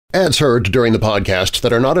Ads heard during the podcast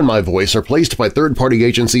that are not in my voice are placed by third-party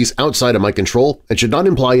agencies outside of my control and should not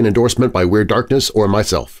imply an endorsement by Weird Darkness or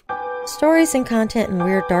myself. Stories and content in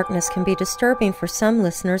Weird Darkness can be disturbing for some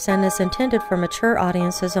listeners and is intended for mature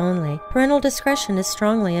audiences only. Parental discretion is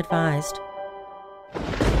strongly advised.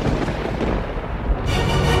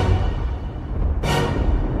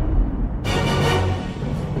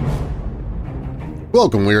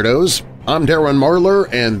 Welcome, Weirdos! I'm Darren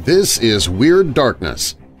Marlar, and this is Weird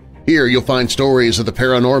Darkness. Here you'll find stories of the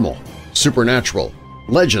paranormal, supernatural,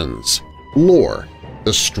 legends, lore,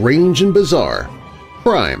 the strange and bizarre,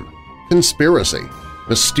 crime, conspiracy,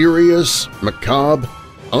 mysterious, macabre,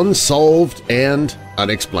 unsolved, and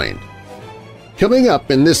unexplained. Coming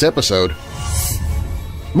up in this episode,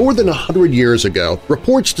 more than 100 years ago,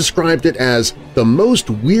 reports described it as the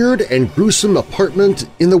most weird and gruesome apartment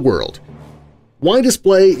in the world. Why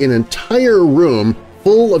display an entire room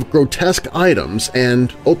full of grotesque items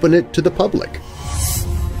and open it to the public?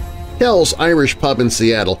 Kell's Irish pub in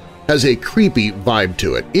Seattle has a creepy vibe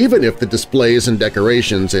to it, even if the displays and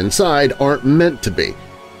decorations inside aren't meant to be.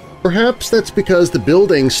 Perhaps that's because the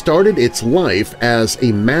building started its life as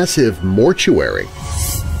a massive mortuary.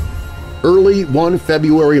 Early one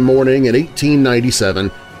February morning in 1897,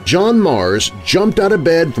 John Mars jumped out of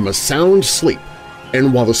bed from a sound sleep,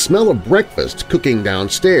 and while the smell of breakfast cooking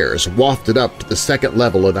downstairs wafted up to the second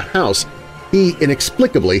level of the house, he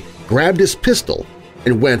inexplicably grabbed his pistol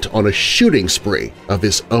and went on a shooting spree of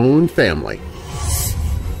his own family.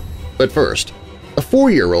 But first, a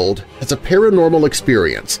 4-year-old has a paranormal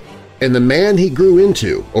experience, and the man he grew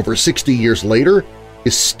into over 60 years later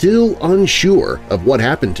is still unsure of what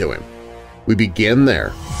happened to him. We begin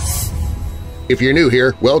there. If you're new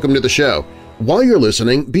here, welcome to the show. While you're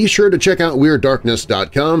listening, be sure to check out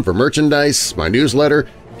WeirdDarkness.com for merchandise, my newsletter,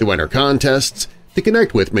 to enter contests, to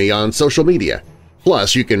connect with me on social media.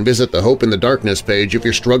 Plus, you can visit the Hope in the Darkness page if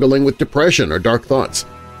you're struggling with depression or dark thoughts.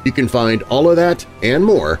 You can find all of that and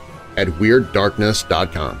more at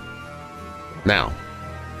WeirdDarkness.com. Now,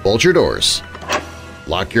 bolt your doors,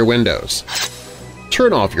 lock your windows,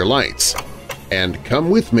 turn off your lights, and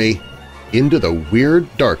come with me into the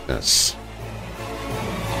Weird Darkness.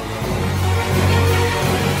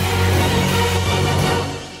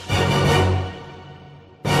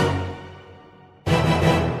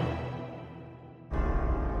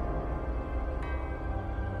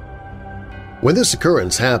 When this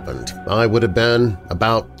occurrence happened, I would have been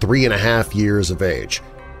about 3.5 years of age,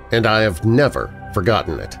 and I have never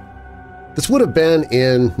forgotten it. This would have been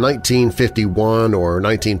in 1951 or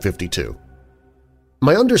 1952.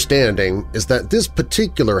 My understanding is that this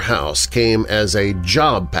particular house came as a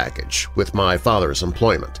job package with my father's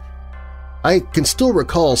employment. I can still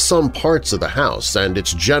recall some parts of the house and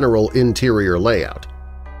its general interior layout.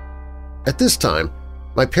 At this time,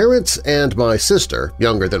 my parents and my sister,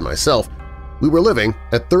 younger than myself, we were living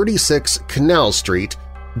at 36 Canal Street,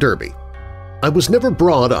 Derby. I was never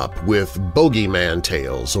brought up with bogeyman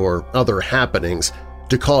tales or other happenings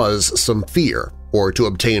to cause some fear or to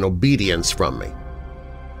obtain obedience from me.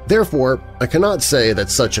 Therefore, I cannot say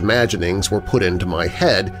that such imaginings were put into my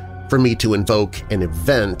head for me to invoke an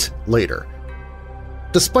event later.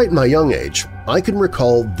 Despite my young age, I can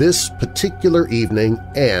recall this particular evening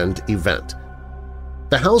and event.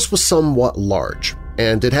 The house was somewhat large,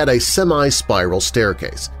 and it had a semi-spiral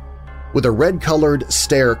staircase, with a red-colored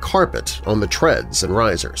stair carpet on the treads and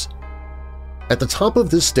risers. At the top of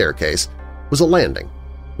this staircase was a landing,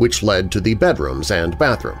 which led to the bedrooms and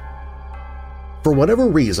bathroom. For whatever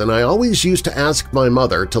reason, I always used to ask my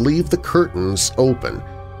mother to leave the curtains open,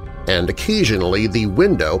 and occasionally the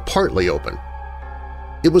window partly open.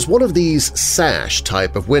 It was one of these sash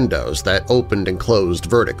type of windows that opened and closed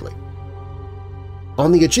vertically.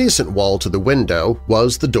 On the adjacent wall to the window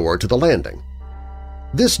was the door to the landing.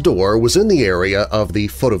 This door was in the area of the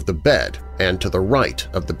foot of the bed and to the right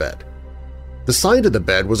of the bed. The side of the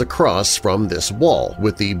bed was across from this wall,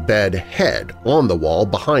 with the bed head on the wall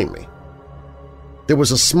behind me. There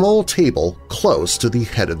was a small table close to the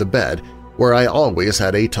head of the bed where I always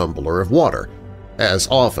had a tumbler of water, as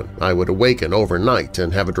often I would awaken overnight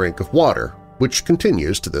and have a drink of water, which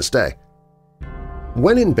continues to this day.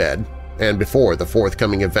 When in bed, and before the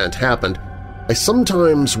forthcoming event happened, I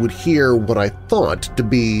sometimes would hear what I thought to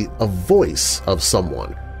be a voice of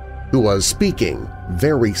someone who was speaking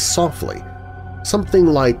very softly, something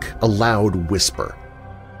like a loud whisper.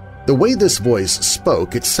 The way this voice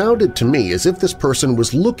spoke, it sounded to me as if this person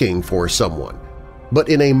was looking for someone, but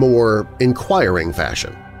in a more inquiring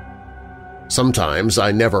fashion. Sometimes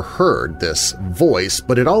I never heard this voice,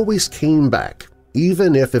 but it always came back,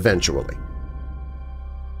 even if eventually.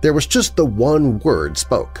 There was just the one word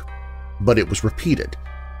spoke, but it was repeated.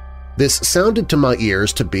 This sounded to my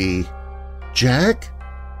ears to be, "Jack?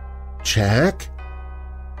 Jack?"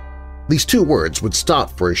 These two words would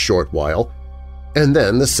stop for a short while, and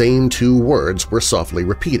then the same two words were softly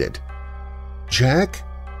repeated. "Jack?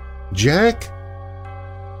 Jack?"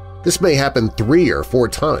 This may happen 3 or 4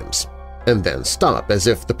 times, and then stop as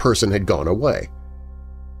if the person had gone away.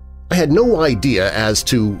 I had no idea as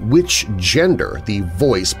to which gender the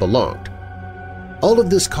voice belonged. All of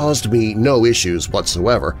this caused me no issues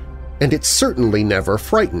whatsoever, and it certainly never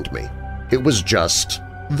frightened me. It was just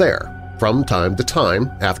there from time to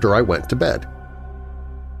time after I went to bed.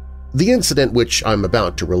 The incident which I'm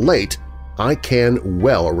about to relate I can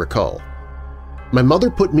well recall. My mother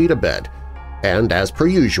put me to bed, and as per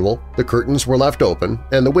usual, the curtains were left open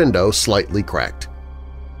and the window slightly cracked.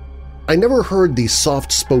 I never heard these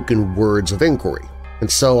soft-spoken words of inquiry,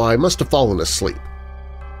 and so I must have fallen asleep.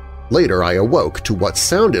 Later I awoke to what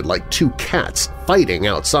sounded like 2 cats fighting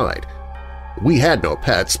outside. We had no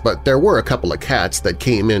pets, but there were a couple of cats that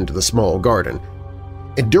came into the small garden.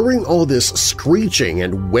 And during all this screeching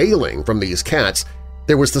and wailing from these cats,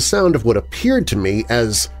 there was the sound of what appeared to me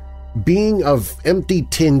as being of empty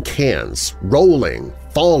tin cans rolling,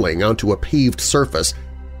 falling onto a paved surface,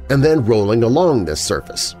 and then rolling along this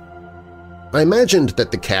surface. I imagined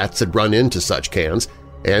that the cats had run into such cans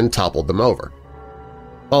and toppled them over.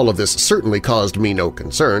 All of this certainly caused me no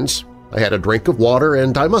concerns. I had a drink of water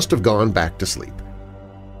and I must have gone back to sleep.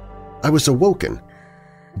 I was awoken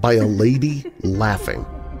by a lady laughing.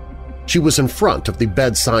 She was in front of the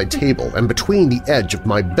bedside table and between the edge of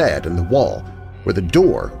my bed and the wall, where the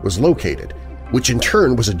door was located, which in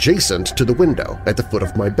turn was adjacent to the window at the foot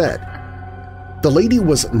of my bed. The lady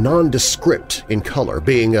was nondescript in color,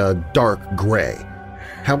 being a dark gray.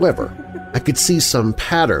 However, I could see some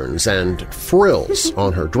patterns and frills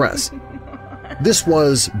on her dress. This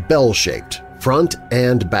was bell-shaped, front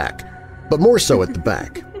and back, but more so at the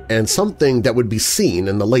back, and something that would be seen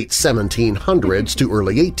in the late 1700s to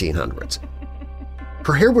early 1800s.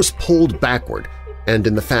 Her hair was pulled backward and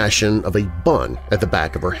in the fashion of a bun at the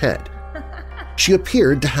back of her head. She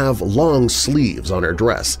appeared to have long sleeves on her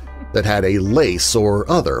dress that had a lace or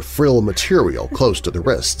other frill material close to the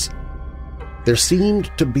wrists. There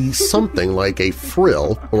seemed to be something like a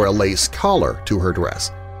frill or a lace collar to her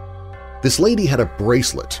dress. This lady had a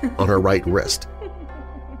bracelet on her right wrist.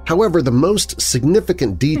 However, the most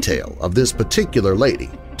significant detail of this particular lady,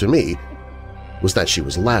 to me, was that she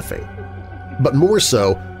was laughing, but more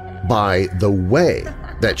so by the way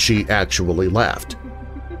that she actually laughed.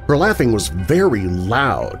 Her laughing was very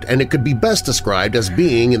loud, and it could be best described as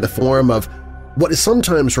being in the form of what is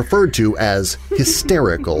sometimes referred to as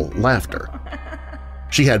hysterical laughter.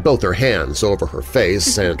 She had both her hands over her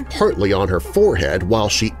face and partly on her forehead while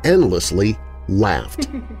she endlessly laughed.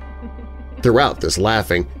 Throughout this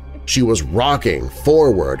laughing, she was rocking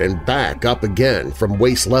forward and back up again from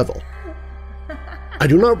waist level. I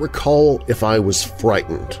do not recall if I was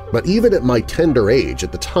frightened, but even at my tender age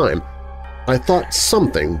at the time, I thought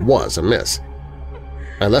something was amiss.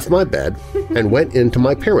 I left my bed and went into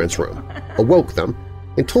my parents' room, awoke them,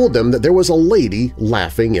 and told them that there was a lady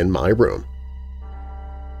laughing in my room.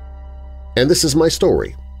 And this is my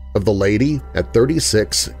story of the lady at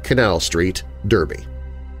 36 Canal Street, Derby.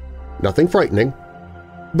 Nothing frightening,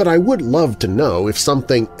 but I would love to know if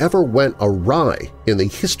something ever went awry in the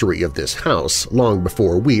history of this house long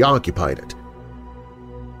before we occupied it.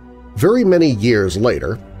 Very many years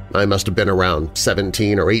later, I must have been around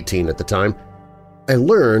 17 or 18 at the time, I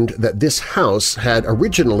learned that this house had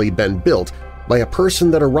originally been built by a person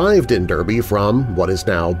that arrived in Derby from what is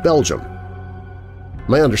now Belgium.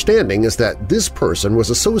 My understanding is that this person was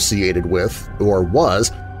associated with, or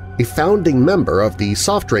was, a founding member of the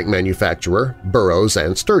soft drink manufacturer Burroughs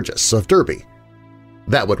and Sturgis of Derby.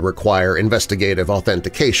 That would require investigative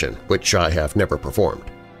authentication, which I have never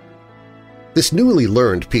performed. This newly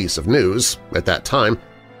learned piece of news, at that time,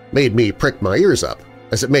 made me prick my ears up,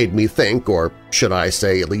 as it made me think, or should I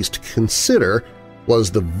say at least consider,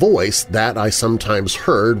 was the voice that I sometimes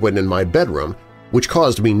heard when in my bedroom, which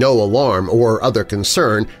caused me no alarm or other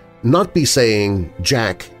concern, not be saying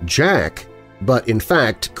Jack, Jack, but in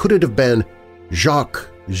fact could it have been Jacques,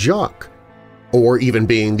 Jacques, or even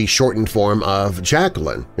being the shortened form of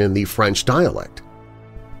Jacqueline in the French dialect.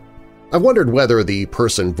 I wondered whether the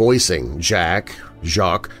person voicing Jack,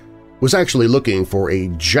 Jacques, was actually looking for a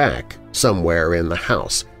Jack somewhere in the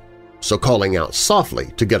house, so calling out softly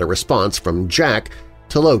to get a response from Jack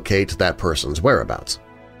to locate that person's whereabouts.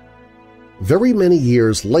 Very many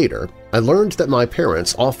years later, I learned that my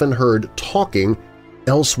parents often heard talking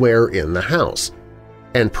elsewhere in the house,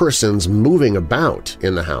 and persons moving about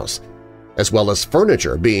in the house, as well as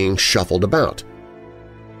furniture being shuffled about.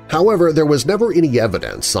 However, there was never any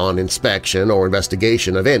evidence on inspection or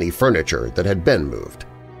investigation of any furniture that had been moved.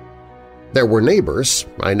 There were neighbors,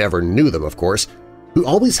 I never knew them of course, who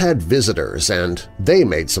always had visitors and they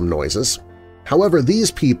made some noises. However,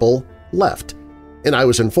 these people left, and I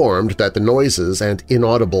was informed that the noises and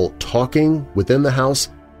inaudible talking within the house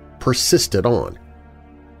persisted on.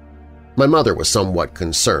 My mother was somewhat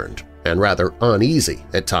concerned and rather uneasy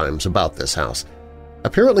at times about this house.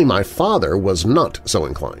 Apparently my father was not so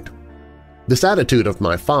inclined. This attitude of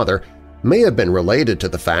my father may have been related to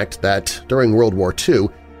the fact that during World War II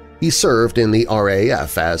he served in the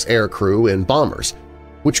RAF as aircrew in bombers,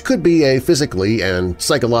 which could be a physically and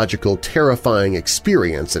psychological terrifying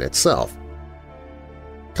experience in itself.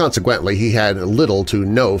 Consequently, he had little to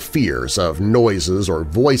no fears of noises or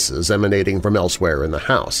voices emanating from elsewhere in the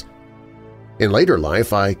house. In later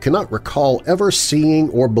life, I cannot recall ever seeing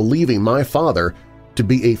or believing my father to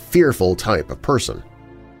be a fearful type of person.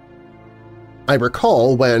 I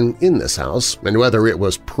recall when in this house, and whether it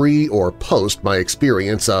was pre or post my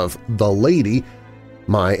experience of the lady,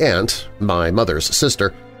 my aunt, my mother's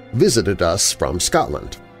sister, visited us from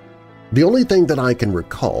Scotland. The only thing that I can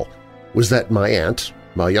recall was that my aunt,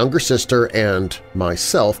 my younger sister, and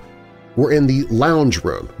myself were in the lounge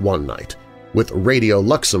room one night, with Radio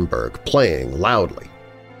Luxembourg playing loudly.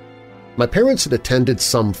 My parents had attended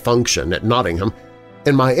some function at Nottingham,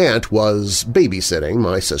 and my aunt was babysitting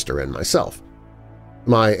my sister and myself.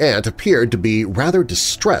 My aunt appeared to be rather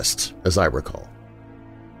distressed, as I recall.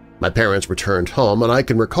 My parents returned home, and I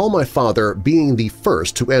can recall my father being the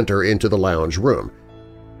first to enter into the lounge room.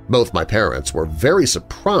 Both my parents were very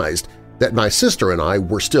surprised that my sister and I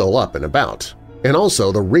were still up and about, and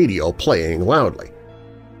also the radio playing loudly.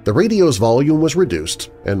 The radio's volume was reduced,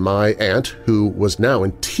 and my aunt, who was now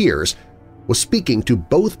in tears, was speaking to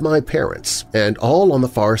both my parents and all on the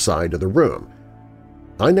far side of the room.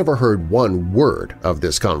 I never heard one word of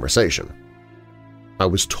this conversation. I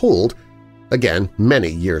was told, again many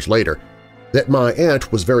years later, that my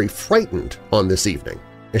aunt was very frightened on this evening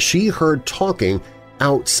as she heard talking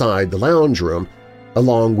outside the lounge room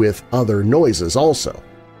along with other noises also.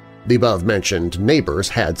 The above-mentioned neighbors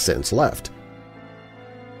had since left.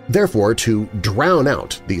 Therefore, to drown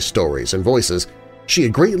out these stories and voices, she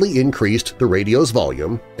had greatly increased the radio's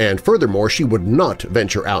volume, and furthermore she would not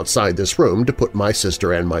venture outside this room to put my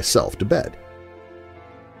sister and myself to bed.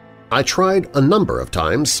 I tried a number of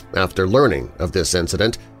times, after learning of this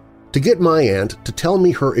incident, to get my aunt to tell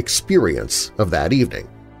me her experience of that evening.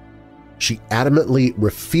 She adamantly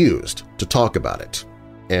refused to talk about it,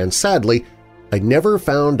 and sadly, I never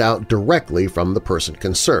found out directly from the person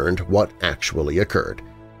concerned what actually occurred.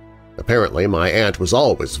 Apparently, my aunt was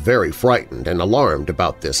always very frightened and alarmed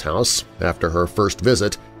about this house after her first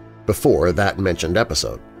visit before that mentioned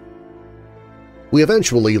episode. We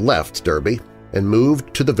eventually left Derby and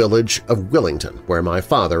moved to the village of Willington, where my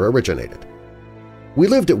father originated. We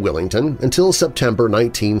lived at Willington until September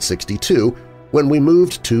 1962, when we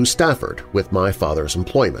moved to Stafford with my father's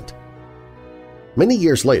employment. Many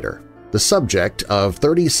years later, the subject of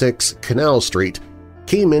 36 Canal Street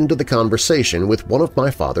came into the conversation with one of my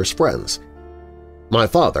father's friends. My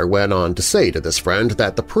father went on to say to this friend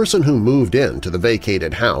that the person who moved into the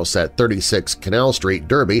vacated house at 36 Canal Street,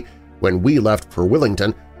 Derby, when we left for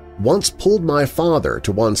Willington, once pulled my father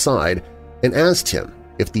to one side and asked him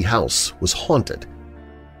if the house was haunted.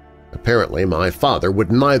 Apparently, my father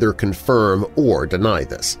would neither confirm or deny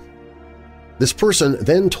this. This person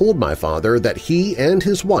then told my father that he and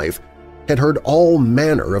his wife had heard all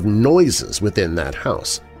manner of noises within that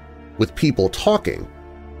house, with people talking,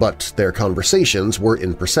 but their conversations were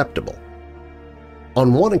imperceptible.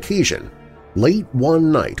 On one occasion, late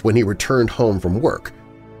one night when he returned home from work,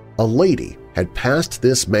 a lady had passed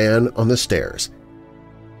this man on the stairs.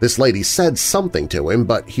 This lady said something to him,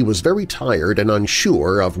 but he was very tired and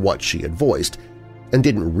unsure of what she had voiced, and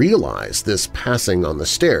didn't realize this passing on the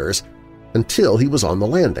stairs until he was on the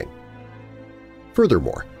landing.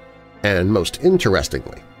 Furthermore, and most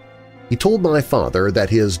interestingly, he told my father that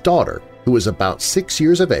his daughter, who was about 6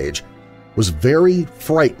 years of age, was very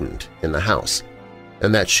frightened in the house,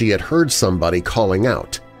 and that she had heard somebody calling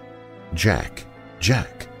out, "Jack,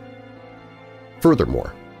 Jack."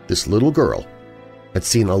 Furthermore, this little girl had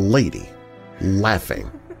seen a lady laughing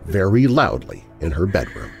very loudly in her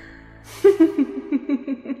bedroom.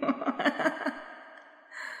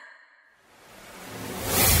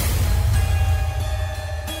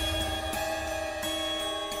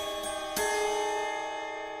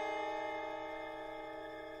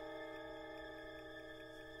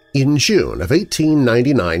 In June of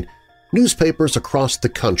 1899, newspapers across the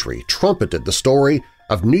country trumpeted the story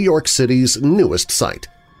of New York City's newest site,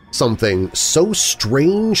 something so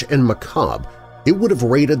strange and macabre it would have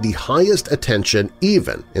rated the highest attention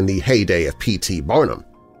even in the heyday of P.T. Barnum.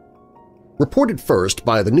 Reported first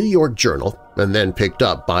by the New York Journal and then picked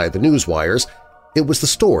up by the newswires, it was the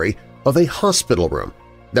story of a hospital room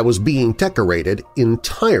that was being decorated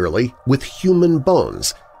entirely with human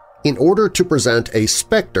bones in order to present a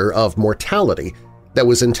specter of mortality that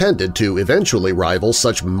was intended to eventually rival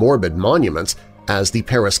such morbid monuments as the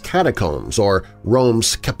Paris Catacombs or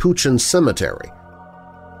Rome's Capuchin Cemetery.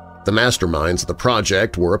 The masterminds of the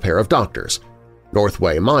project were a pair of doctors,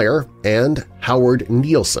 Northway Meyer and Howard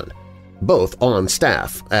Nielsen, both on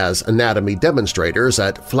staff as anatomy demonstrators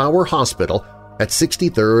at Flower Hospital at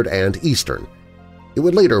 63rd and Eastern. It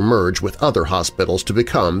would later merge with other hospitals to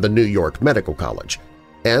become the New York Medical College,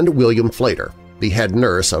 and William Flater, the head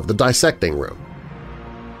nurse of the dissecting room.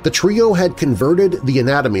 The trio had converted the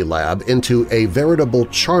anatomy lab into a veritable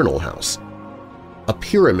charnel house. A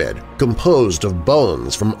pyramid composed of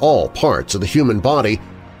bones from all parts of the human body,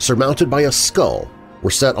 surmounted by a skull,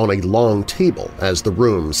 were set on a long table as the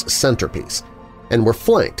room's centerpiece, and were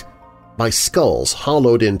flanked by skulls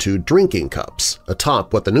hollowed into drinking cups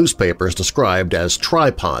atop what the newspapers described as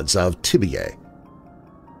tripods of tibiae.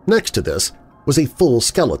 Next to this was a full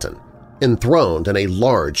skeleton, enthroned in a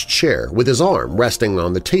large chair with his arm resting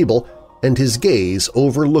on the table and his gaze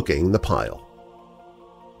overlooking the pile.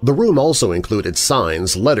 The room also included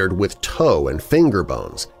signs lettered with toe and finger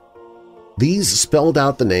bones. These spelled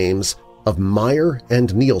out the names of Meyer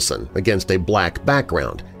and Nielsen against a black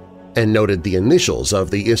background and noted the initials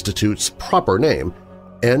of the institute's proper name,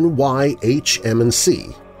 NYHM&C,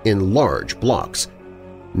 in large blocks,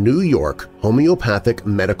 New York Homeopathic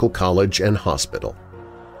Medical College and Hospital.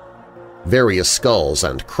 Various skulls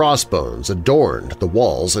and crossbones adorned the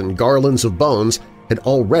walls, and garlands of bones had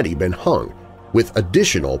already been hung, with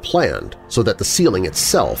additional planned so that the ceiling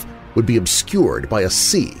itself would be obscured by a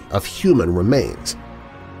sea of human remains.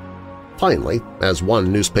 Finally, as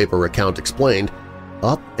one newspaper account explained,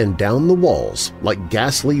 up and down the walls, like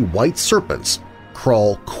ghastly white serpents,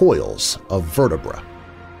 crawl coils of vertebra.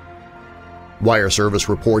 Wire service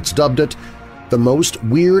reports dubbed it the most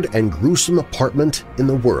weird and gruesome apartment in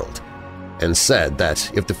the world, and said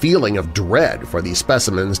that if the feeling of dread for the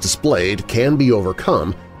specimens displayed can be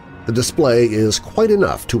overcome, the display is quite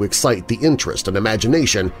enough to excite the interest and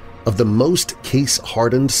imagination of the most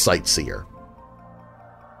case-hardened sightseer.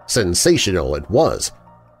 Sensational it was,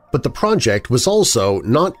 but the project was also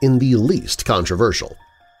not in the least controversial.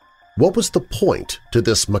 What was the point to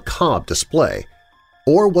this macabre display,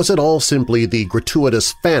 or was it all simply the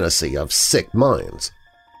gratuitous fantasy of sick minds?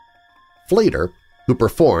 Flater, who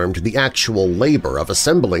performed the actual labor of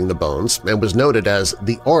assembling the bones and was noted as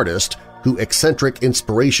the artist whose eccentric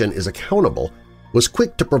inspiration is accountable, was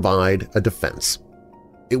quick to provide a defense.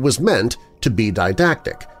 It was meant to be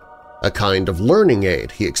didactic, a kind of learning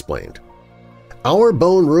aid, he explained. Our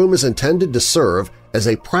bone room is intended to serve as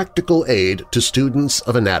a practical aid to students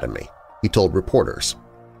of anatomy, he told reporters.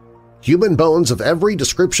 Human bones of every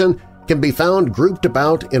description can be found grouped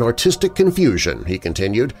about in artistic confusion, he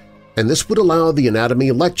continued, and this would allow the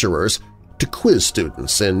anatomy lecturers to quiz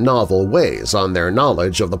students in novel ways on their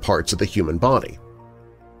knowledge of the parts of the human body.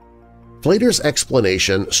 Flater's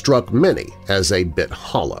explanation struck many as a bit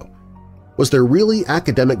hollow. Was there really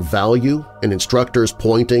academic value in instructors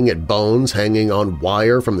pointing at bones hanging on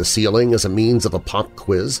wire from the ceiling as a means of a pop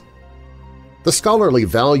quiz? The scholarly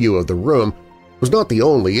value of the room was not the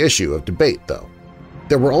only issue of debate, though.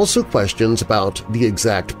 There were also questions about the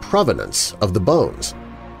exact provenance of the bones.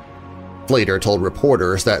 Flater told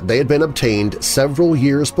reporters that they had been obtained several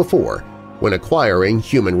years before, when acquiring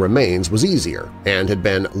human remains was easier, and had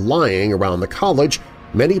been lying around the college,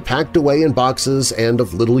 many packed away in boxes and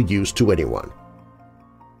of little use to anyone.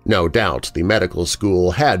 No doubt the medical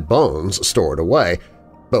school had bones stored away,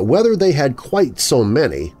 but whether they had quite so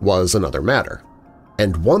many was another matter.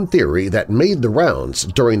 And one theory that made the rounds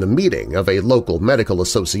during the meeting of a local medical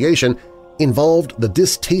association involved the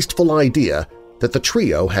distasteful idea that the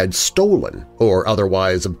trio had stolen or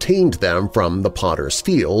otherwise obtained them from the Potter's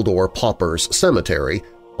Field or Pauper's Cemetery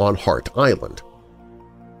on Hart Island.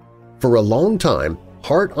 For a long time,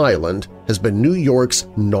 Hart Island has been New York's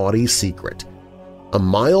naughty secret. A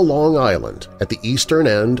mile-long island at the eastern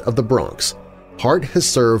end of the Bronx, Hart has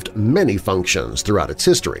served many functions throughout its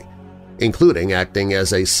history, including acting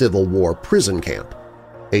as a Civil War prison camp,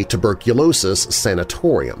 a tuberculosis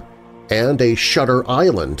sanatorium, and a Shutter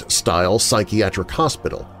Island-style psychiatric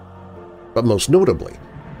hospital. But most notably,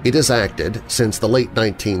 It has acted since the late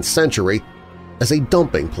 19th century as a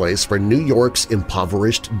dumping place for New York's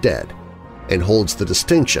impoverished dead and holds the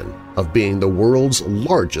distinction of being the world's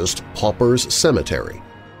largest pauper's cemetery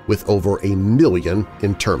with over 1 million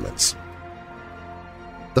interments.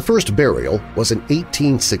 The first burial was in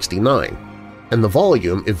 1869, and the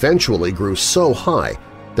volume eventually grew so high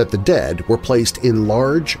that the dead were placed in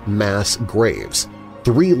large mass graves,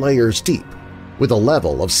 3 layers deep, with a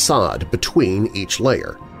level of sod between each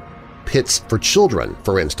layer. Pits for children,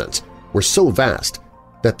 for instance, were so vast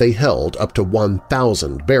that they held up to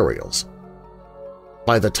 1,000 burials.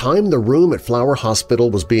 By the time the room at Flower Hospital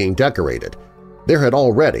was being decorated, there had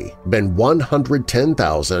already been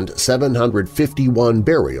 110,751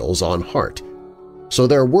 burials on Hart, so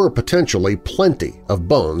there were potentially plenty of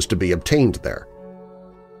bones to be obtained there.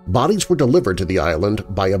 Bodies were delivered to the island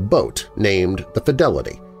by a boat named the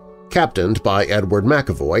Fidelity, captained by Edward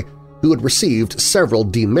McAvoy, who had received several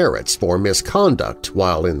demerits for misconduct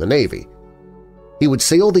while in the Navy. He would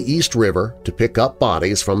sail the East River to pick up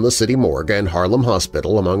bodies from the city morgue and Harlem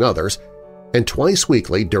Hospital, among others, and twice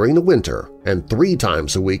weekly during the winter and 3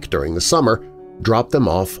 times a week during the summer drop them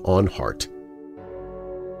off on Hart.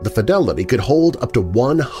 The Fidelity could hold up to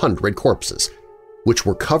 100 corpses, which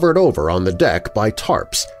were covered over on the deck by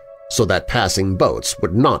tarps so that passing boats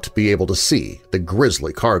would not be able to see the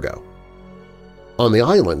grisly cargo. On the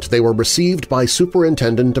island they were received by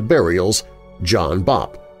Superintendent of Burials John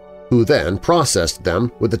Bopp, who then processed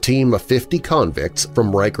them with a team of 50 convicts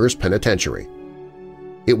from Rikers Penitentiary.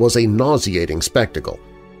 It was a nauseating spectacle,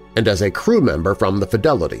 and as a crew member from the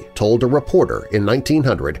Fidelity told a reporter in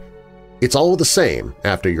 1900, "It's all the same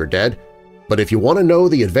after you're dead, but if you want to know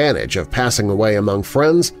the advantage of passing away among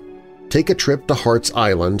friends, take a trip to Hart's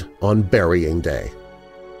Island on burying day."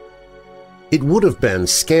 It would have been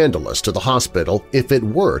scandalous to the hospital if it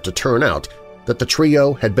were to turn out that the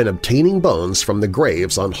trio had been obtaining bones from the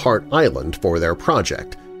graves on Hart Island for their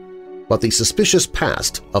project, but the suspicious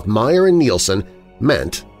past of Meyer and Nielsen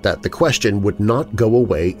meant that the question would not go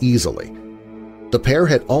away easily. The pair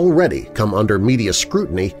had already come under media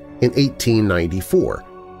scrutiny in 1894,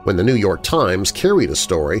 when the New York Times carried a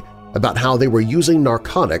story about how they were using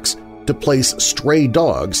narcotics to place stray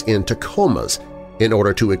dogs into comas in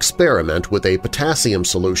order to experiment with a potassium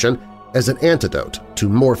solution as an antidote to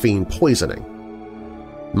morphine poisoning.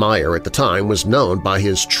 Meyer at the time was known by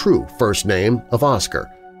his true first name of Oscar,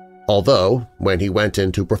 although when he went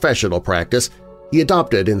into professional practice he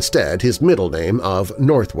adopted instead his middle name of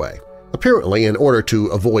Northway, apparently in order to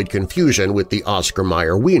avoid confusion with the Oscar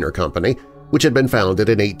Mayer Wiener Company, which had been founded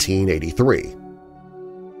in 1883.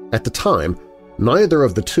 At the time, neither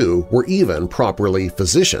of the two were even properly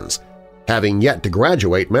physicians, having yet to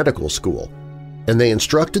graduate medical school, and they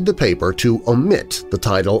instructed the paper to omit the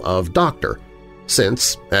title of doctor,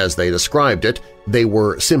 since, as they described it, they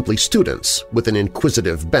were simply students with an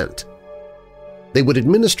inquisitive bent. They would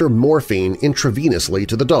administer morphine intravenously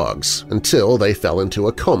to the dogs until they fell into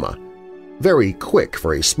a coma, very quick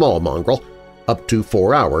for a small mongrel, up to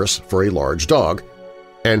 4 hours for a large dog,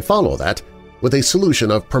 and follow that with a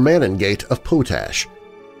solution of permanganate of potash.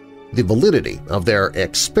 The validity of their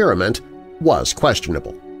experiment was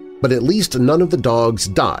questionable, but at least none of the dogs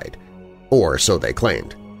died, or so they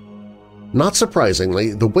claimed. Not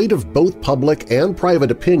surprisingly, the weight of both public and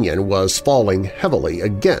private opinion was falling heavily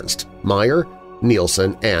against Meyer,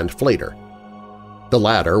 Nielsen, and Flater. The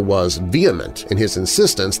latter was vehement in his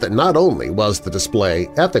insistence that not only was the display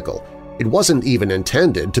ethical, it wasn't even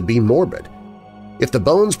intended to be morbid. If the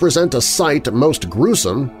bones present a sight most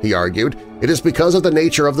gruesome, he argued, it is because of the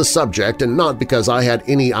nature of the subject and not because I had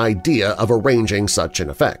any idea of arranging such an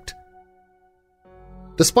effect.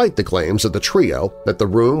 Despite the claims of the trio that the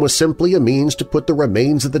room was simply a means to put the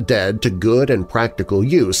remains of the dead to good and practical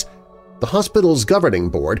use, the hospital's governing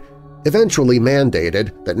board eventually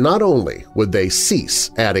mandated that not only would they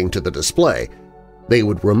cease adding to the display, they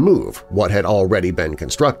would remove what had already been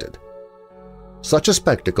constructed. Such a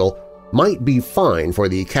spectacle might be fine for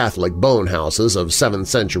the Catholic bone houses of 7th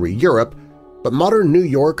century Europe, but modern New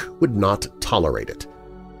York would not tolerate it.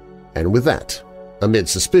 And with that, amid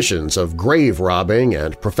suspicions of grave robbing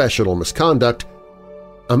and professional misconduct,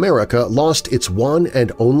 America lost its one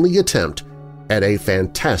and only attempt at a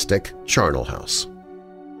fantastic charnel house.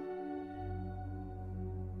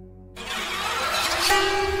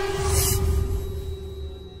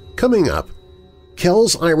 Coming up,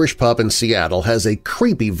 Kell's Irish Pub in Seattle has a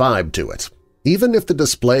creepy vibe to it, even if the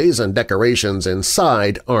displays and decorations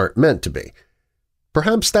inside aren't meant to be.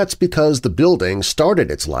 Perhaps that's because the building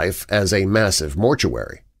started its life as a massive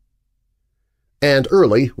mortuary. And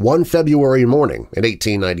early one February morning in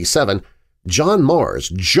 1897, John Mars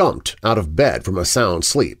jumped out of bed from a sound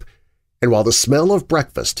sleep, and while the smell of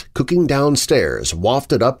breakfast cooking downstairs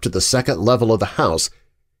wafted up to the second level of the house,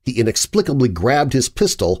 he inexplicably grabbed his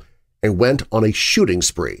pistol and went on a shooting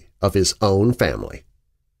spree of his own family.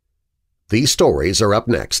 These stories are up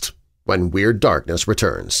next when Weird Darkness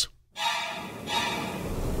returns.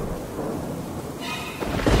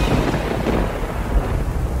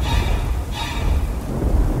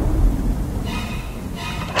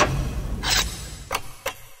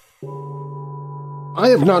 I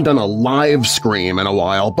have not done a live scream in a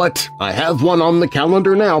while, but I have one on the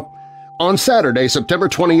calendar now. On Saturday, September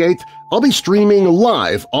 28th, I'll be streaming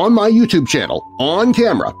live on my YouTube channel, on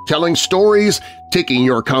camera, telling stories, taking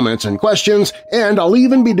your comments and questions, and I'll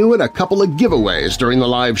even be doing a couple of giveaways during the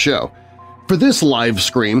live show. For this live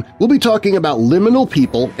stream, we'll be talking about liminal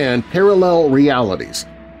people and parallel realities.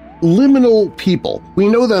 Liminal people, we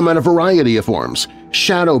know them in a variety of forms.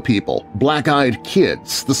 Shadow people, black-eyed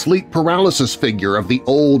kids, the sleep paralysis figure of the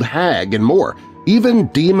old hag, and more, even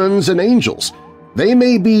demons and angels. They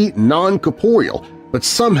may be non-corporeal, but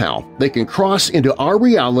somehow they can cross into our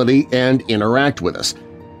reality and interact with us.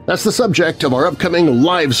 That's the subject of our upcoming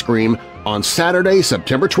live stream on Saturday,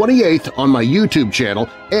 September 28th on my YouTube channel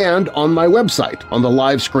and on my website on the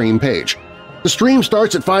live stream page. The stream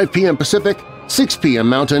starts at 5 p.m. Pacific, 6 p.m.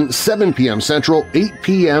 Mountain, 7 p.m. Central, 8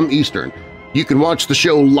 p.m. Eastern. You can watch the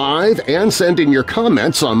show live and send in your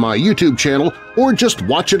comments on my YouTube channel or just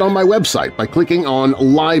watch it on my website by clicking on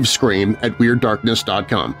Live Stream at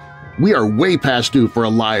WeirdDarkness.com. We are way past due for a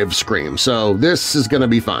live stream, so this is going to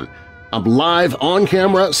be fun. I'm live on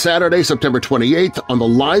camera Saturday, September 28th on the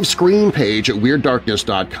live stream page at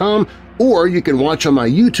WeirdDarkness.com, or you can watch on my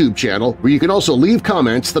YouTube channel where you can also leave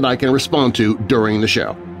comments that I can respond to during the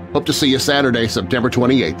show. Hope to see you Saturday, September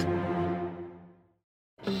 28th.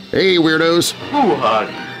 Hey, Weirdos! Who are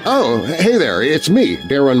you? Oh, hey there, it's me,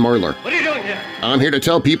 Darren Marlar. What are you doing here? I'm here to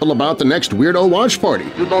tell people about the next Weirdo Watch Party.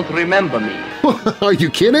 You don't remember me. Are you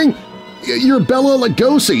kidding? You're Bela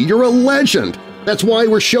Lugosi, you're a legend! That's why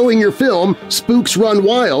we're showing your film, Spooks Run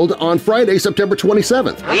Wild, on Friday, September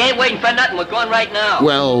 27th. We ain't waiting for nothing, we're going right now.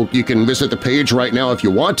 Well, you can visit the page right now if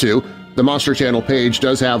you want to. The Monster Channel page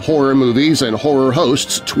does have horror movies and horror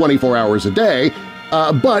hosts 24 hours a day,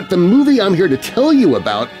 but the movie I'm here to tell you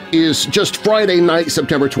about is just Friday night,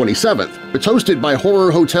 September 27th. It's hosted by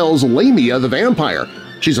Horror Hotel's Lamia the Vampire.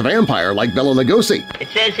 She's a vampire like Bela Lugosi. It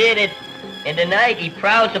says here that in the night he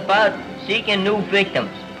prowls about seeking new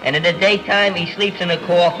victims, and in the daytime he sleeps in a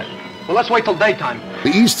coffin. Well, let's wait till daytime. The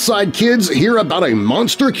East Side kids hear about a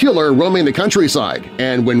monster killer roaming the countryside,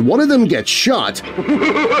 and when one of them gets shot…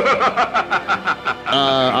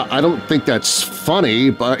 I don't think that's funny,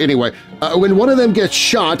 but anyway, when one of them gets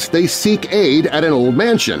shot, they seek aid at an old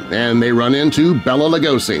mansion, and they run into Bela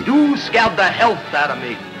Lugosi. You scared the health out of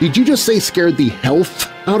me. Did you just say scared the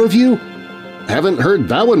health out of you? Haven't heard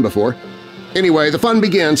that one before. Anyway, the fun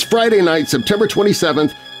begins Friday night, September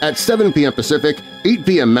 27th at 7 p.m. Pacific, 8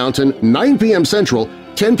 p.m. Mountain, 9 p.m. Central,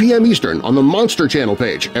 10 p.m. Eastern on the Monster Channel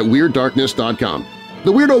page at WeirdDarkness.com.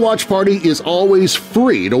 The Weirdo Watch Party is always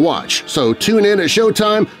free to watch, so tune in at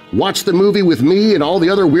showtime, watch the movie with me and all the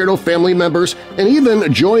other Weirdo family members, and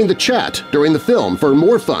even join the chat during the film for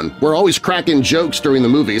more fun. We're always cracking jokes during the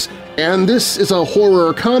movies, and this is a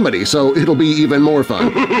horror comedy, so it'll be even more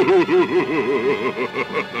fun.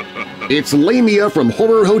 It's Lamia from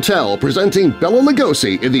Horror Hotel presenting Bela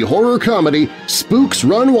Lugosi in the horror comedy Spooks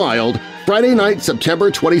Run Wild, Friday night, September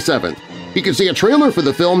 27th. You can see a trailer for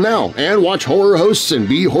the film now and watch horror hosts and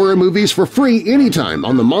B-horror movies for free anytime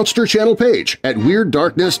on the Monster Channel page at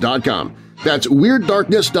WeirdDarkness.com. That's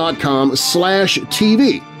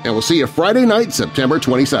WeirdDarkness.com/TV, and we'll see you Friday night, September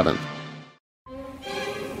 27th.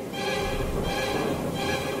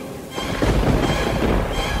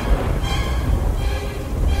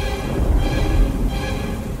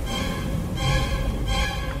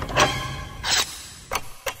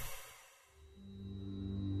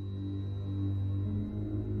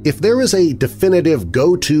 If there is a definitive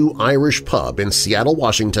go-to Irish pub in Seattle,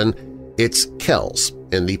 Washington, it's Kell's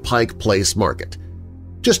in the Pike Place Market.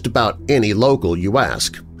 Just about any local you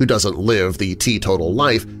ask who doesn't live the teetotal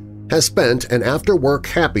life has spent an after-work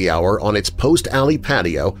happy hour on its post-alley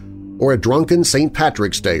patio or a drunken St.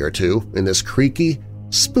 Patrick's Day or two in this creaky,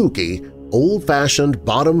 spooky, old-fashioned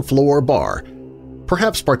bottom-floor bar,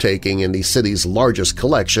 perhaps partaking in the city's largest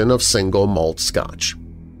collection of single malt scotch.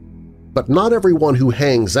 But not everyone who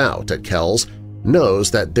hangs out at Kell's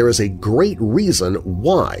knows that there is a great reason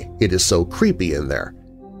why it is so creepy in there.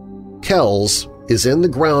 Kell's is in the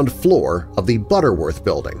ground floor of the Butterworth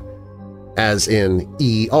Building, as in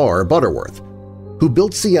E.R. Butterworth, who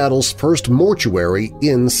built Seattle's first mortuary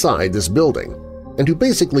inside this building, and who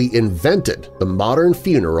basically invented the modern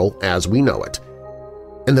funeral as we know it.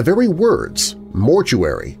 And the very words,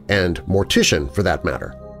 mortuary and mortician for that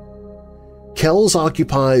matter. Kell's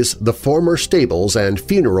occupies the former stables and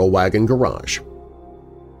funeral wagon garage.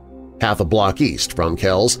 Half a block east from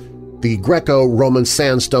Kell's, the Greco-Roman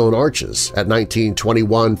sandstone arches at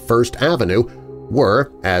 1921 First Avenue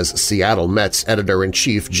were, as Seattle Met's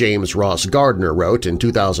editor-in-chief James Ross Gardner wrote in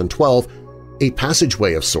 2012, a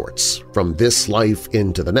passageway of sorts from this life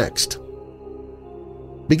into the next.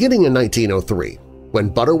 Beginning in 1903, when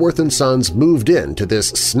Butterworth & Sons moved into this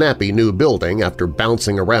snappy new building after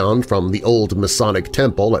bouncing around from the old Masonic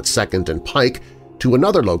Temple at 2nd and Pike to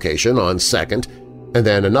another location on 2nd and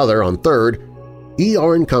then another on 3rd,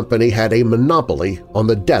 E.R. & Company had a monopoly on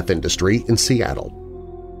the death industry in Seattle.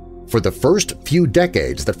 For the first few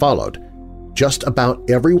decades that followed, just about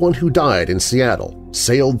everyone who died in Seattle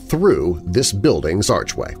sailed through this building's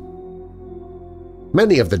archway.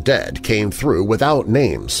 Many of the dead came through without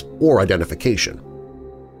names or identification.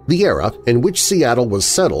 The era in which Seattle was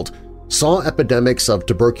settled saw epidemics of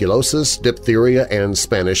tuberculosis, diphtheria, and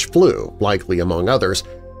Spanish flu, likely among others,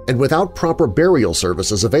 and without proper burial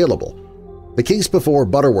services available. The case before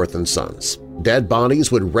Butterworth & Sons, dead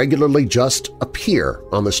bodies would regularly just appear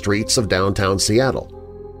on the streets of downtown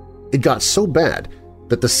Seattle. It got so bad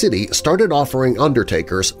that the city started offering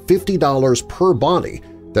undertakers $50 per body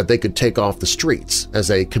that they could take off the streets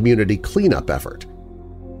as a community cleanup effort.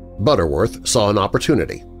 Butterworth saw an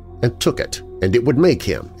opportunity and took it, and it would make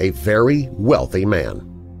him a very wealthy man.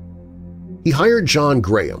 He hired John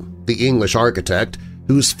Graham, the English architect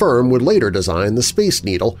whose firm would later design the Space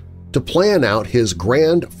Needle, to plan out his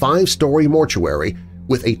grand 5-story mortuary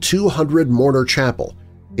with a 200-mourner chapel,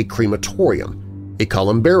 a crematorium, a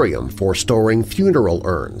columbarium for storing funeral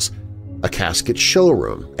urns, a casket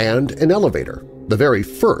showroom, and an elevator, the very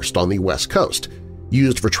first on the West Coast,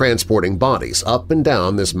 used for transporting bodies up and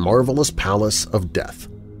down this marvelous palace of death.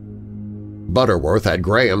 Butterworth had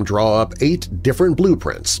Graham draw up 8 different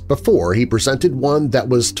blueprints before he presented one that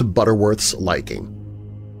was to Butterworth's liking.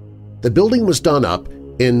 The building was done up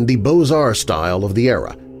in the Beaux Arts style of the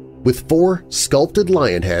era, with 4 sculpted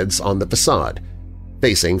lion heads on the facade,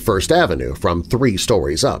 facing First Avenue from 3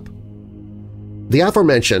 stories up. The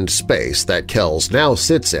aforementioned space that Kell's now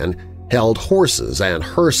sits in held horses and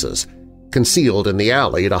hearses, concealed in the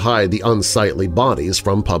alley to hide the unsightly bodies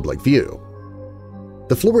from public view.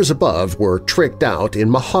 The floors above were tricked out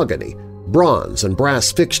in mahogany, bronze and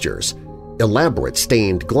brass fixtures, elaborate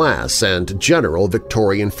stained glass, and general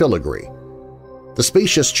Victorian filigree. The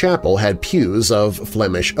spacious chapel had pews of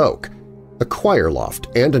Flemish oak, a choir loft,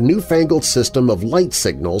 and a newfangled system of light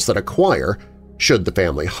signals that a choir, should the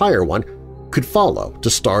family hire one, could follow to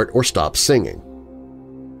start or stop singing.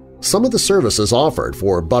 Some of the services offered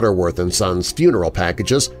for Butterworth & Sons funeral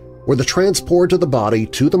packages were the transport of the body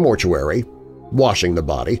to the mortuary, washing the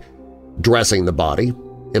body, dressing the body,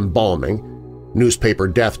 embalming, newspaper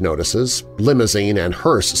death notices, limousine and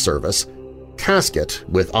hearse service, casket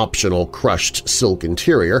with optional crushed silk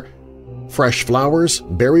interior, fresh flowers,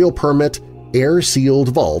 burial permit, air-sealed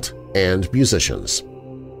vault, and musicians.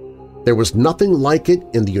 There was nothing like it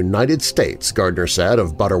in the United States, Gardner said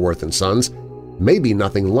of Butterworth & Sons, maybe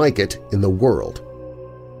nothing like it in the world.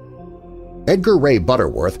 Edgar Ray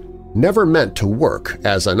Butterworth never meant to work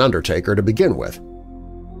as an undertaker to begin with.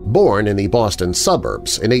 Born in the Boston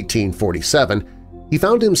suburbs in 1847, he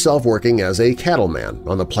found himself working as a cattleman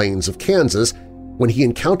on the plains of Kansas when he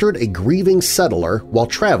encountered a grieving settler while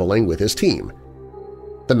traveling with his team.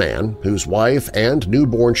 The man, whose wife and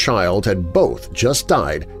newborn child had both just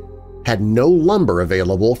died, had no lumber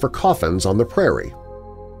available for coffins on the prairie.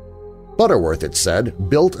 Butterworth, it said,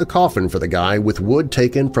 built a coffin for the guy with wood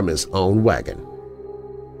taken from his own wagon.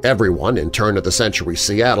 Everyone in turn-of-the-century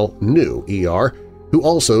Seattle knew E.R., who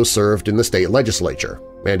also served in the state legislature,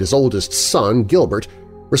 and his oldest son, Gilbert,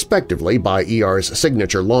 respectively by E.R.'s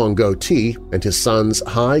signature long goatee and his son's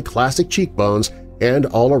high classic cheekbones and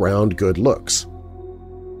all-around good looks.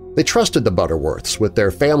 They trusted the Butterworths with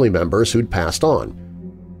their family members who'd passed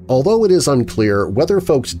on, although it is unclear whether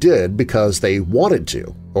folks did because they wanted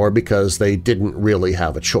to or because they didn't really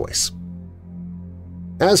have a choice.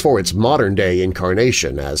 As for its modern-day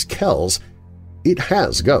incarnation as Kell's, it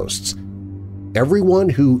has ghosts. Everyone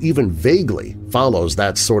who even vaguely follows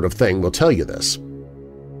that sort of thing will tell you this.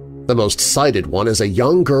 The most cited one is a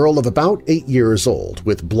young girl of about 8 years old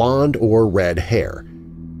with blonde or red hair.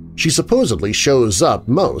 She supposedly shows up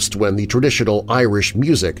most when the traditional Irish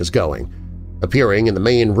music is going, appearing in the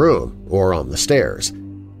main room or on the stairs.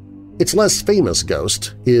 Its less famous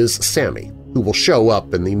ghost is Sammy, who will show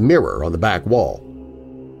up in the mirror on the back wall.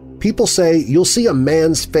 People say you'll see a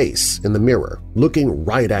man's face in the mirror looking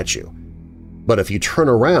right at you, but if you turn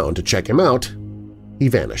around to check him out, he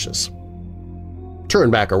vanishes.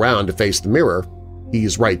 Turn back around to face the mirror,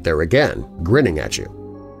 he's right there again, grinning at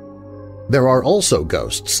you. There are also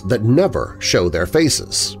ghosts that never show their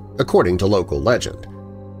faces, according to local legend.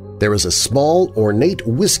 There is a small, ornate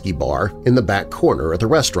whiskey bar in the back corner at the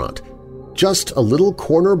restaurant, just a little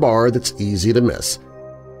corner bar that's easy to miss.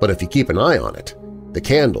 But if you keep an eye on it, the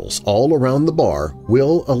candles all around the bar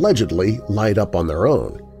will allegedly light up on their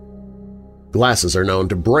own. Glasses are known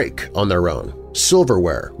to break on their own,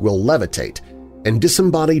 silverware will levitate, and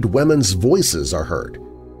disembodied women's voices are heard.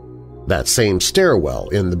 That same stairwell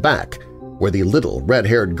in the back, where the little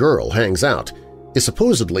red-haired girl hangs out, is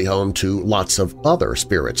supposedly home to lots of other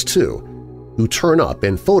spirits too, who turn up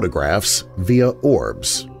in photographs via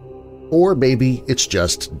orbs. Or maybe it's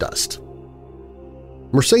just dust.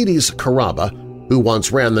 Mercedes Carrabba, who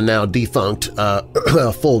once ran the now-defunct,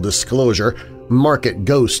 full disclosure, Market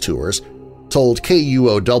Ghost Tours, told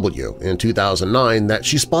KUOW in 2009 that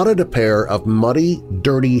she spotted a pair of muddy,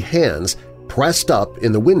 dirty hands pressed up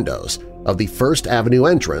in the windows of the First Avenue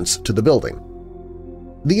entrance to the building.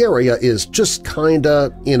 "The area is just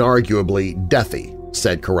kinda inarguably deathy,"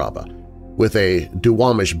 said Carrabba, with a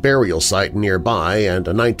Duwamish burial site nearby and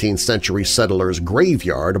a 19th-century settler's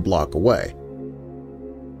graveyard a block away.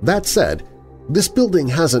 That said, this building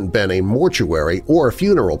hasn't been a mortuary or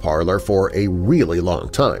funeral parlor for a really long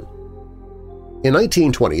time. In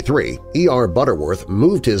 1923, E.R. Butterworth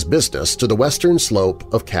moved his business to the western slope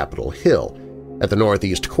of Capitol Hill, at the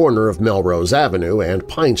northeast corner of Melrose Avenue and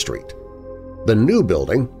Pine Street. The new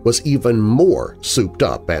building was even more souped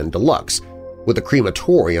up and deluxe, with a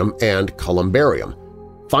crematorium and columbarium,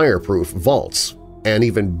 fireproof vaults, an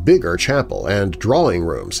even bigger chapel and drawing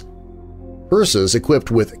rooms. Hearses equipped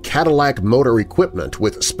with Cadillac motor equipment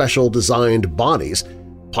with special designed bodies,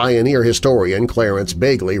 pioneer historian Clarence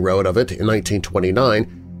Bagley wrote of it in 1929,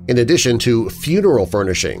 in addition to funeral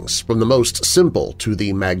furnishings from the most simple to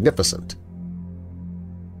the magnificent.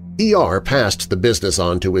 E.R. passed the business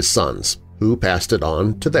on to his sons, who passed it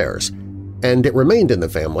on to theirs, and it remained in the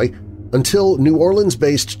family until New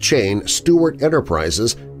Orleans-based chain Stewart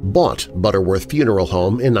Enterprises bought Butterworth Funeral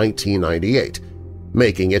Home in 1998,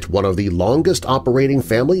 making it one of the longest operating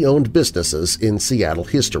family-owned businesses in Seattle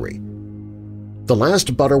history. The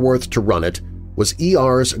last Butterworth to run it was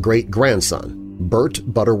E.R.'s great-grandson, Bert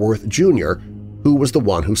Butterworth Jr., who was the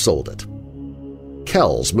one who sold it.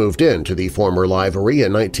 Kell's moved into the former livery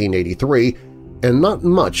in 1983, and not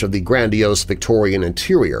much of the grandiose Victorian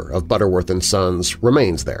interior of Butterworth & Sons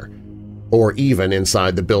remains there, or even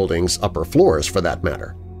inside the building's upper floors for that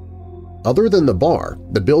matter. Other than the bar,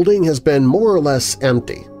 the building has been more or less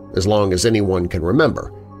empty as long as anyone can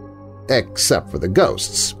remember, except for the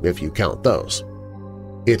ghosts, if you count those.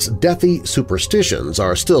 Its deathy superstitions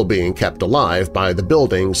are still being kept alive by the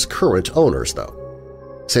building's current owners, though.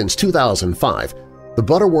 Since 2005, the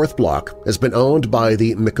Butterworth block has been owned by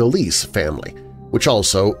the McAleese family, which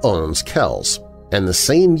also owns Kell's, and the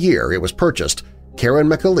same year it was purchased, Karen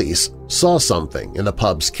McAleese saw something in the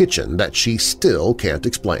pub's kitchen that she still can't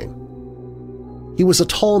explain. He was a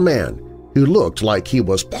tall man who looked like he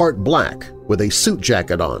was part black with a suit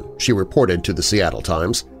jacket on, she reported to the Seattle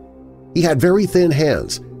Times. He had very thin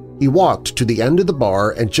hands. He walked to the end of the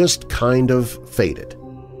bar and just kind of faded.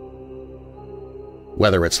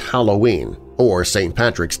 Whether it's Halloween or St.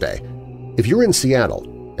 Patrick's Day, if you're in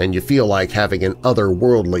Seattle and you feel like having an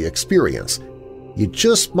otherworldly experience, you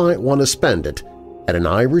just might want to spend it at an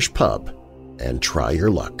Irish pub and try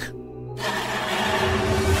your luck.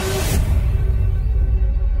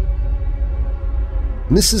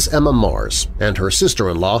 Mrs. Emma Mars and her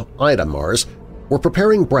sister-in-law, Ida Mars, were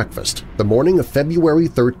preparing breakfast the morning of February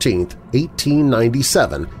 13,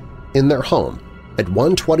 1897, in their home at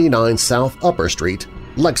 129 South Upper Street,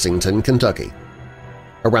 Lexington, Kentucky.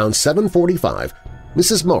 Around 7:45,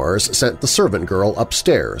 Mrs. Mars sent the servant girl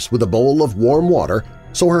upstairs with a bowl of warm water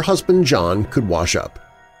so her husband John could wash up.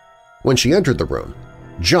 When she entered the room,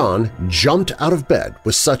 John jumped out of bed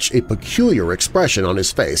with such a peculiar expression on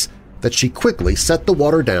his face that she quickly set the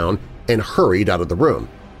water down and hurried out of the room.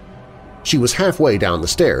 She was halfway down the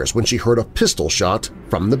stairs when she heard a pistol shot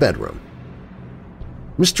from the bedroom.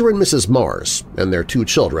 Mr. and Mrs. Mars and their two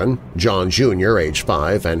children, John Jr., age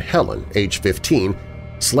 5, and Helen, age 15,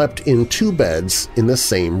 slept in two beds in the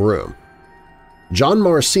same room. John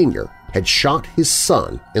Mars Sr. had shot his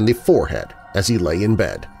son in the forehead as he lay in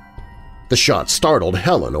bed. The shot startled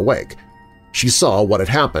Helen awake. She saw what had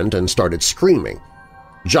happened and started screaming.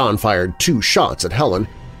 John fired 2 shots at Helen,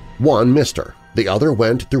 One missed her, the other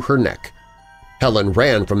went through her neck. Helen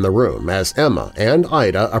ran from the room as Emma and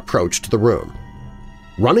Ida approached the room.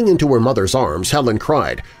 Running into her mother's arms, Helen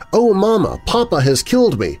cried, "Oh, Mama, Papa has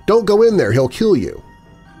killed me! Don't go in there, he'll kill you!"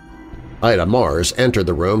 Ida Mars entered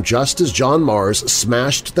the room just as John Mars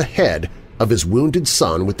smashed the head of his wounded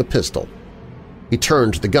son with the pistol. He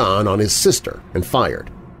turned the gun on his sister and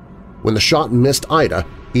fired. When the shot missed Ida,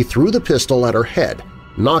 he threw the pistol at her head,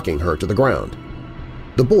 knocking her to the ground.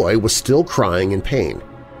 The boy was still crying in pain.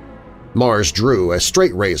 Mars drew a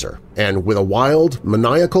straight razor and, with a wild,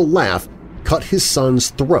 maniacal laugh, cut his son's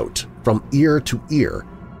throat from ear to ear.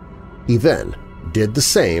 He then did the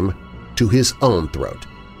same to his own throat,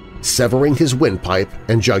 severing his windpipe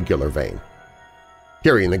and jugular vein.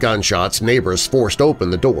 Hearing the gunshots, neighbors forced open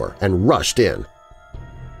the door and rushed in.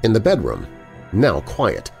 In the bedroom, now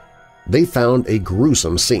quiet, they found a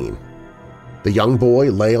gruesome scene. The young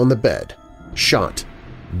boy lay on the bed, shot,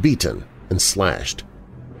 beaten, and slashed.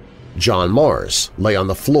 John Mars lay on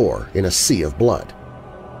the floor in a sea of blood.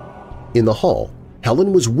 In the hall,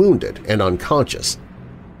 Helen was wounded and unconscious.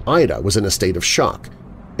 Ida was in a state of shock,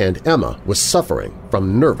 and Emma was suffering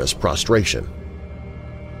from nervous prostration.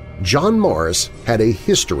 John Mars had a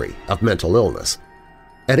history of mental illness.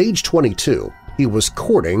 At age 22, he was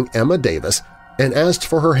courting Emma Davis and asked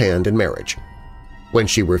for her hand in marriage. When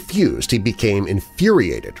she refused, he became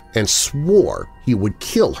infuriated and swore he would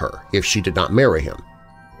kill her if she did not marry him.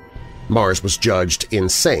 Mars was judged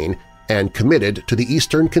insane and committed to the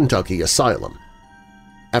Eastern Kentucky Asylum.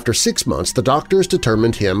 After 6 months, the doctors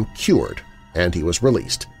determined him cured, and he was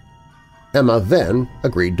released. Emma then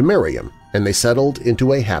agreed to marry him, and they settled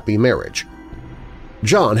into a happy marriage.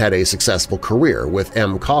 John had a successful career with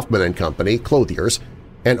M. Kaufman & Company Clothiers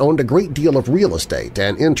and owned a great deal of real estate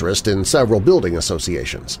and interest in several building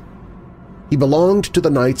associations. He belonged to the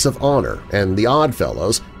Knights of Honor and the Odd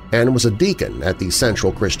Fellows and was a deacon at the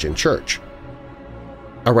Central Christian Church.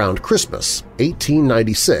 Around Christmas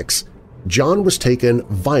 1896, John was taken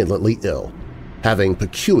violently ill, having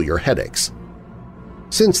peculiar headaches.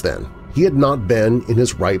 Since then, he had not been in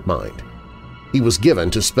his right mind. He was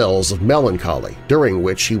given to spells of melancholy, during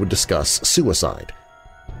which he would discuss suicide.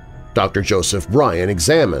 Dr. Joseph Bryan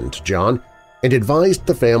examined John and advised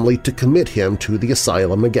the family to commit him to the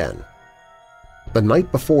asylum again. The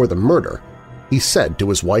night before the murder, he said to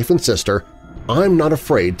his wife and sister, "I'm not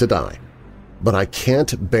afraid to die, but I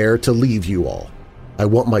can't bear to leave you all. I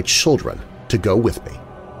want my children to go with me."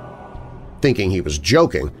 Thinking he was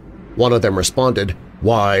joking, one of them responded,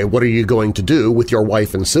 "Why, what are you going to do with your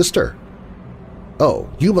wife and sister?" "Oh,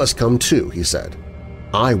 you must come too," he said.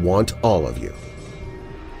 "I want all of you."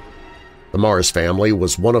 The Mars family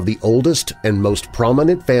was one of the oldest and most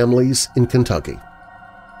prominent families in Kentucky.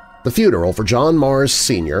 The funeral for John Mars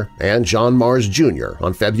Sr. and John Mars Jr.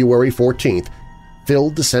 on February 14th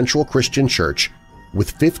filled the Central Christian Church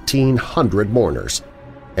with 1,500 mourners,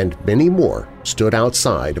 and many more stood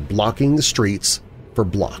outside blocking the streets for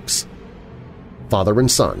blocks. Father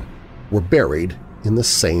and son were buried in the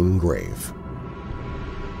same grave.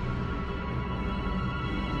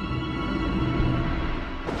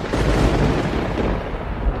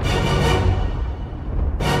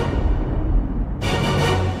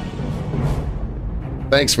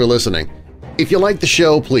 Thanks for listening. If you like the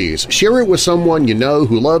show, please share it with someone you know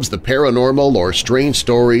who loves the paranormal or strange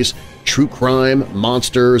stories, true crime,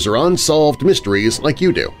 monsters, or unsolved mysteries like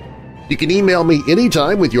you do. You can email me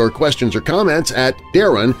anytime with your questions or comments at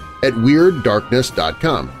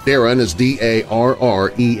darren@weirddarkness.com. Darren is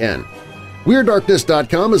D-A-R-R-E-N.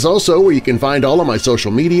 WeirdDarkness.com is also where you can find all of my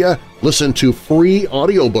social media, listen to free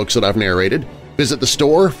audiobooks that I've narrated, visit the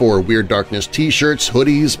store for Weird Darkness t-shirts,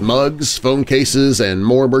 hoodies, mugs, phone cases, and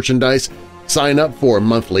more merchandise, sign up for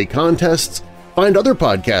monthly contests, find other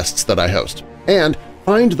podcasts that I host, and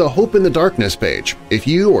find the Hope in the Darkness page if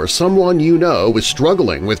you or someone you know is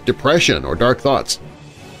struggling with depression or dark thoughts.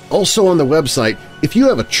 Also on the website, if you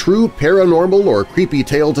have a true paranormal or creepy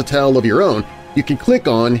tale to tell of your own, you can click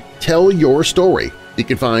on Tell Your Story. You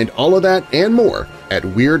can find all of that and more at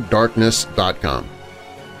WeirdDarkness.com.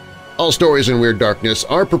 All stories in Weird Darkness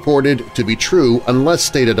are purported to be true unless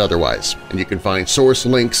stated otherwise, and you can find source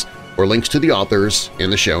links or links to the authors in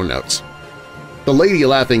the show notes. The Lady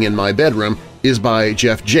Laughing in My Bedroom is by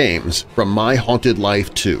Jeff James from My Haunted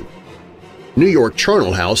Life 2. New York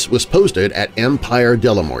Charnel House was posted at Empire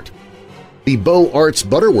Delamort. The Beaux Arts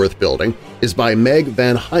Butterworth Building is by Meg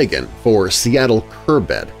Van Huygen for Seattle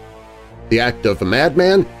Curbed. The Act of a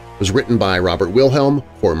Madman was written by Robert Wilhelm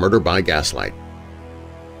for Murder by Gaslight.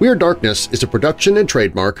 Weird Darkness is a production and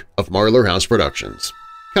trademark of Marlar House Productions.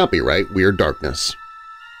 Copyright Weird Darkness.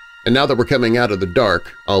 And now that we're coming out of the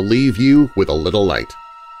dark, I'll leave you with a little light.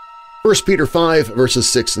 1 Peter 5, verses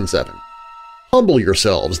 6 and 7. Humble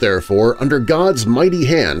yourselves, therefore, under God's mighty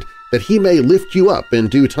hand, that He may lift you up in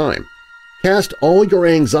due time. Cast all your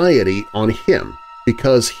anxiety on Him,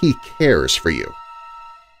 because He cares for you.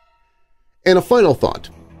 And a final thought.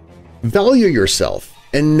 Value yourself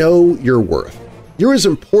and know your worth. You're as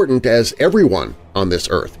important as everyone on this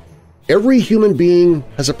earth. Every human being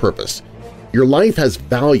has a purpose. Your life has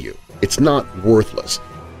value. It's not worthless.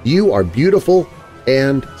 You are beautiful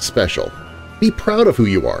and special. Be proud of who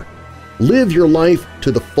you are. Live your life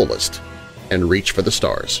to the fullest and reach for the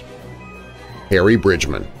stars. Harry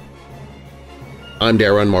Bridgman. I'm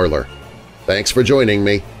Darren Marlar. Thanks for joining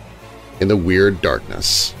me in the Weird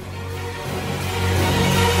Darkness.